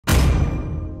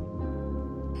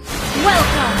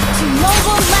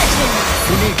Mobile legend!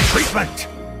 You need treatment!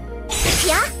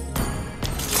 Yeah?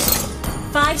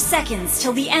 5 seconds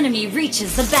till the enemy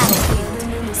reaches the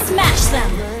battlefield. Smash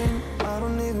them!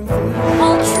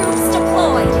 All troops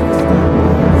deployed!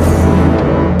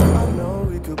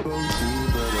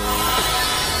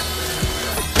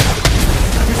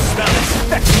 You smell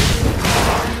infection!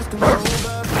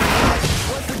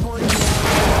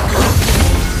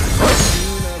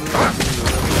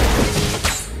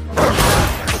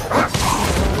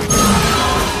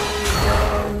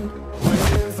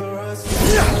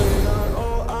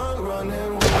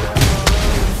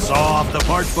 Saw off the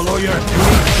parts below your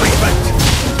treatment!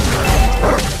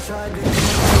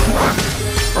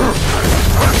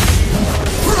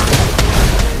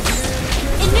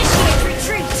 Initiate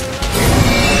retreat!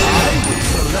 I will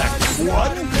select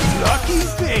one lucky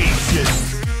patient!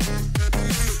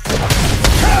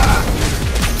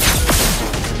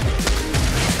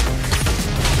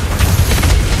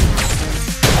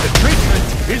 The treatment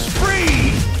is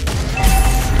free!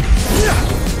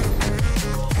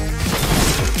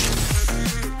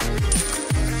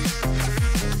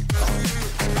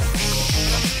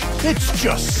 It's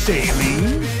just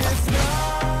saline.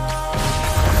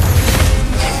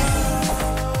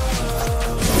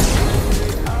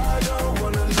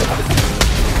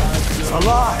 It's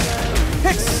alive.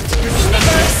 Fixed.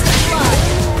 First blood!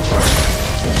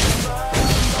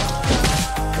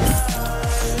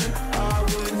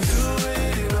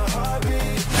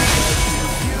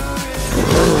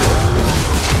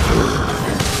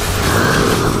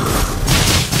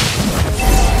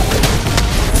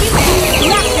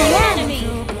 Left an enemy!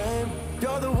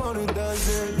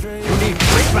 You need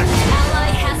treatment. Ally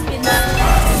has been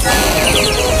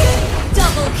slain.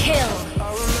 Double kill!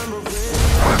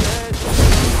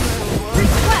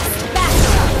 Request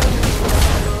backup!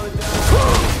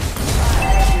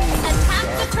 Attack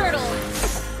the turtle!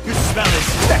 You smell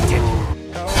infected.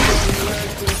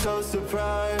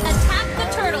 Attack the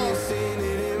turtle!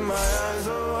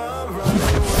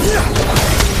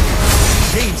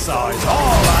 Chainsaw is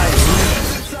all I need.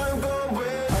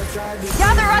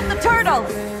 Gather at the turtle!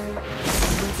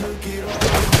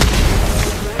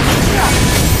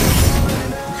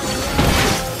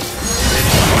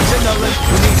 What's in the list?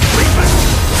 You need treatment.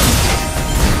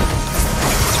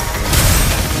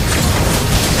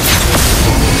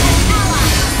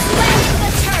 Slay the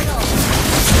turtle!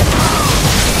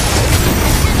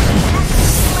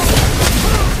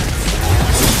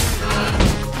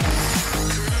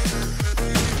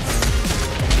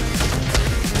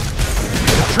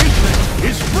 The treatment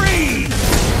is free.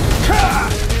 Ha!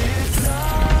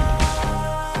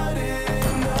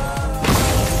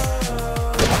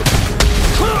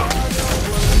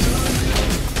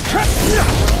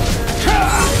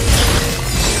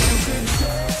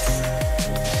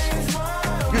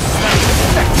 You smell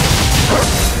infected.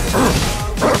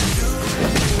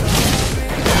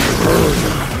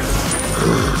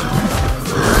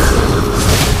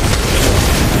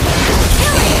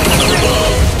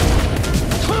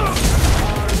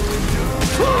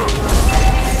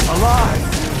 Alive!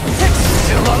 It's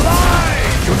still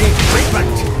alive! You need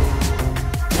treatment!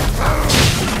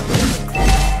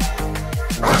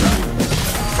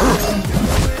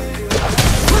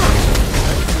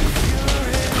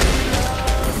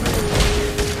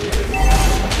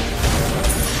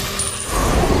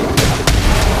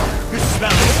 You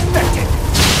smell infected!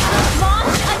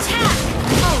 Launch attack!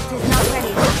 Ult is not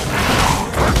ready.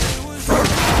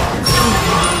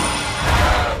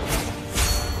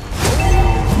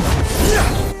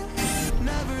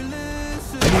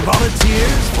 Any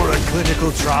volunteers for a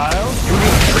clinical trial? You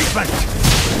need treatment!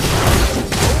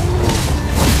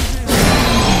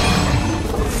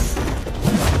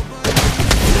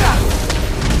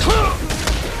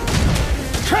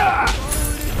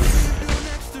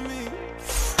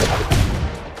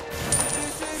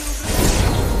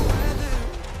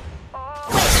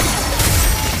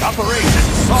 Operation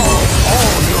solves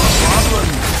all your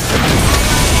problems!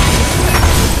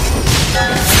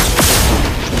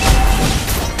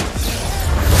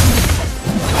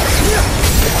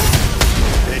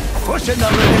 Been pushing the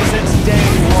limit since day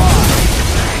one!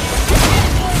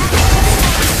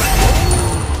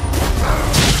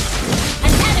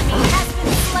 An enemy has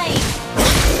been slain.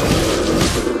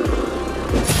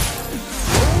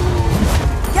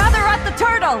 Gather at the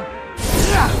turtle!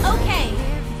 Okay.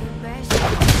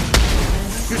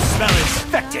 You smell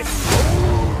infected!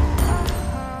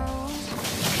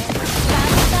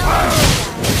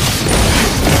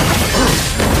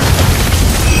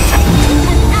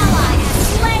 An ally has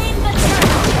slain the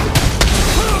turtle!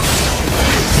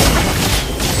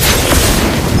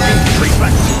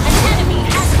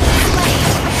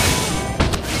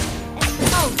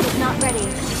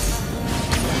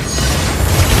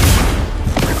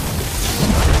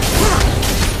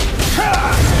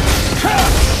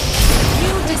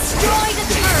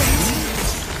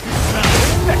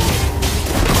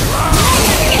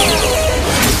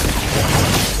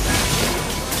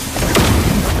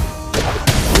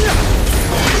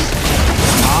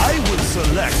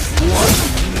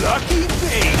 Lucky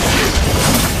patient!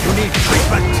 You need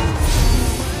treatment!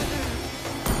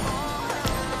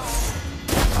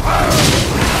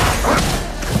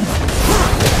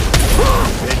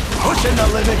 Been pushing the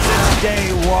limits since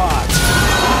day one!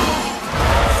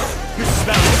 You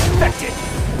smell infected!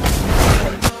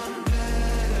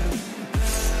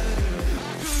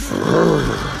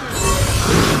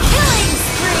 Killing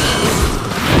spree!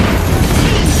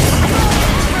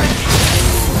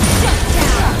 Shut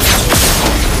down!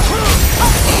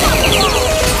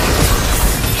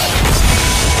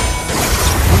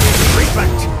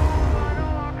 Treatment!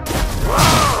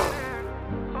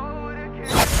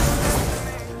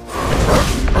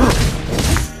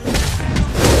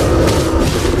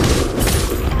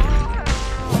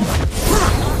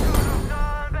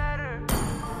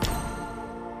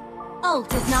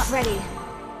 Ult is not ready.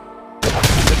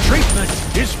 The treatment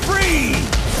is free!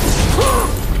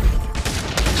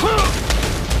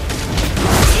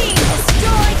 Team,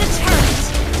 destroy the turret!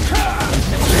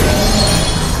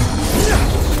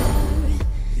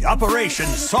 The operation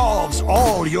solves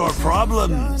all your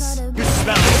problems! You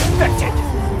smell infected!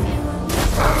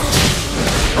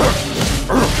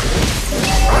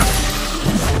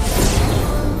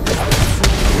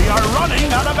 We are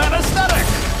running out of anesthetic!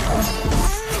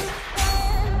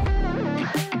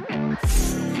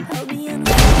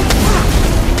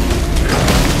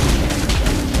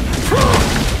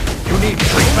 You need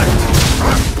treatment!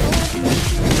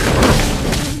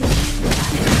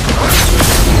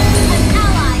 An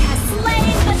ally has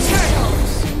slain the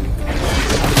turtles!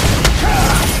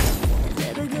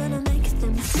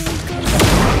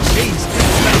 Jeez, you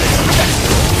smell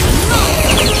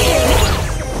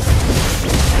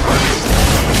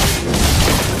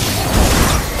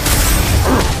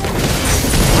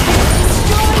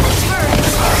Destroy the turret!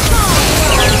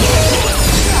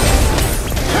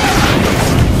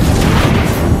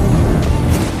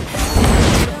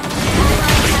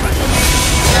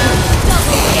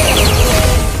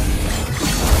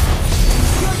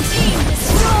 Your team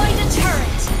destroyed a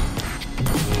turret!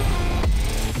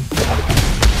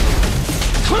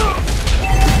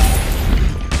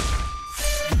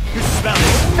 You smell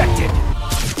infected!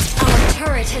 Our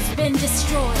turret has been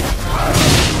destroyed.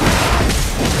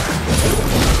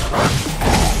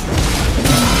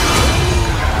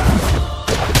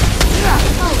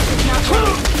 Ult is not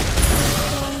ready.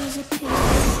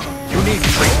 You need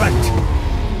treatment!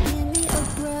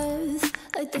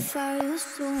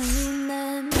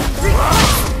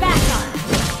 Back up!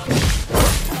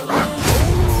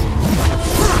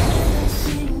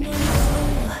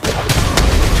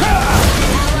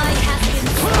 Ally has been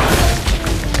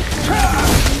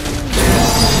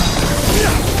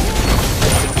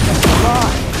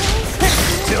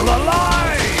Still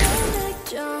alive!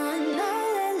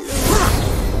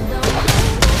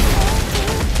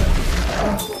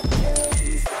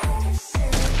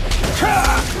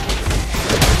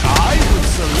 I would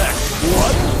select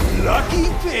one lucky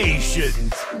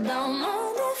patient!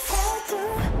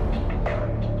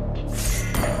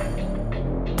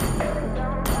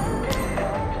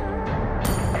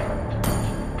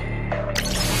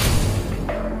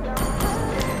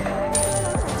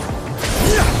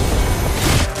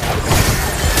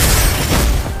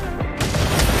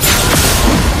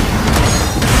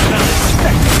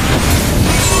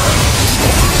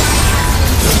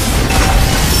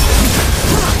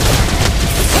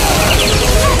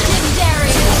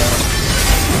 legendary!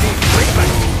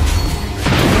 Treatment!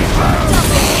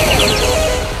 Double kill!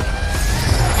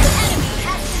 An enemy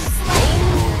has been slain!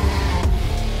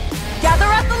 Gather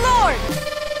at the Lord!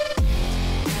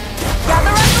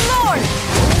 Gather at the Lord!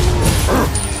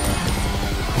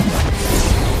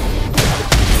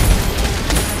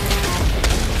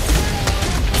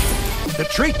 The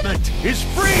treatment is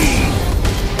free!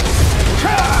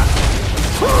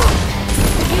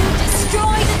 You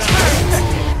destroy the turret!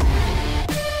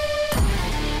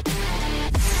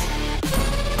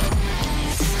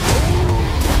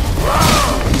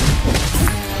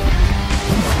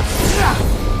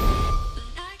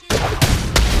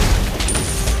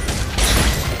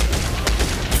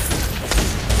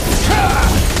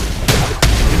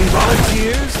 Any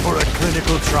volunteers for a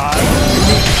clinical trial? You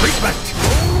need treatment!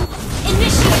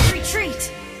 Initiate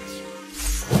retreat!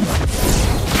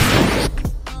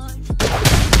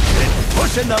 Been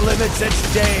pushing the limits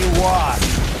since day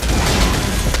one!